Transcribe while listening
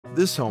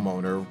This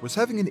homeowner was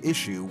having an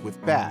issue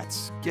with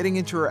bats getting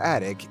into her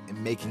attic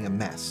and making a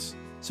mess,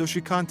 so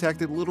she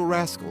contacted Little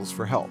Rascals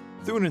for help.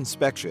 Through an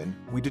inspection,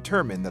 we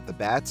determined that the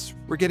bats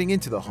were getting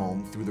into the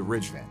home through the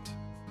ridge vent.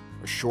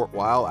 A short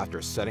while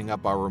after setting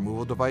up our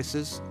removal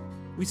devices,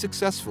 we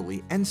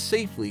successfully and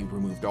safely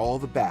removed all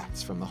the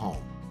bats from the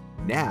home.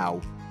 Now,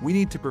 we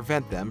need to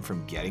prevent them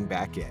from getting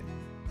back in.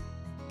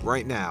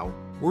 Right now,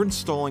 we're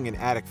installing an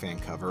attic fan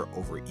cover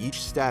over each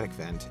static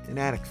vent and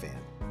attic fan.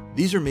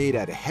 These are made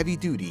out of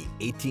heavy-duty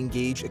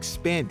 18-gauge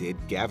expanded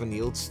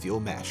galvanized steel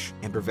mesh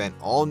and prevent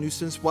all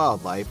nuisance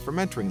wildlife from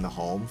entering the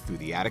home through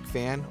the attic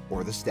fan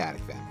or the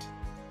static vent.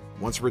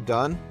 Once we're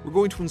done, we're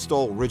going to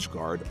install ridge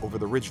guard over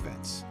the ridge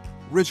vents.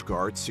 Ridge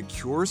guard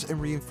secures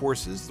and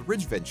reinforces the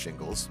ridge vent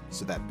shingles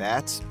so that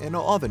bats and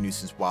all other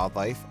nuisance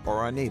wildlife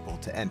are unable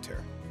to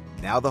enter.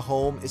 Now the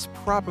home is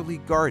properly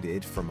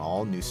guarded from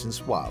all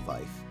nuisance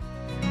wildlife.